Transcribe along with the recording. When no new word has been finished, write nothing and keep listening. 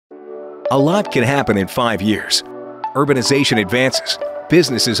A lot can happen in 5 years. Urbanization advances,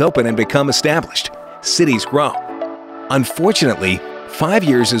 businesses open and become established, cities grow. Unfortunately, 5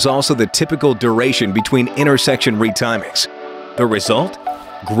 years is also the typical duration between intersection retimings. The result?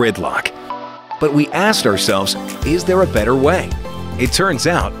 Gridlock. But we asked ourselves, is there a better way? It turns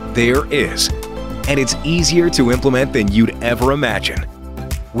out there is. And it's easier to implement than you'd ever imagine.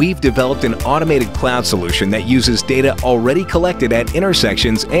 We've developed an automated cloud solution that uses data already collected at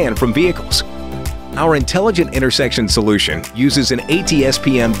intersections and from vehicles. Our intelligent intersection solution uses an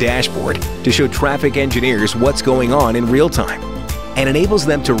ATSPM dashboard to show traffic engineers what's going on in real time and enables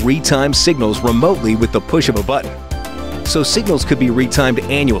them to retime signals remotely with the push of a button. So signals could be retimed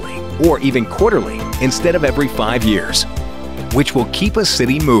annually or even quarterly instead of every 5 years, which will keep a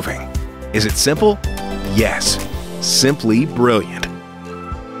city moving. Is it simple? Yes. Simply brilliant.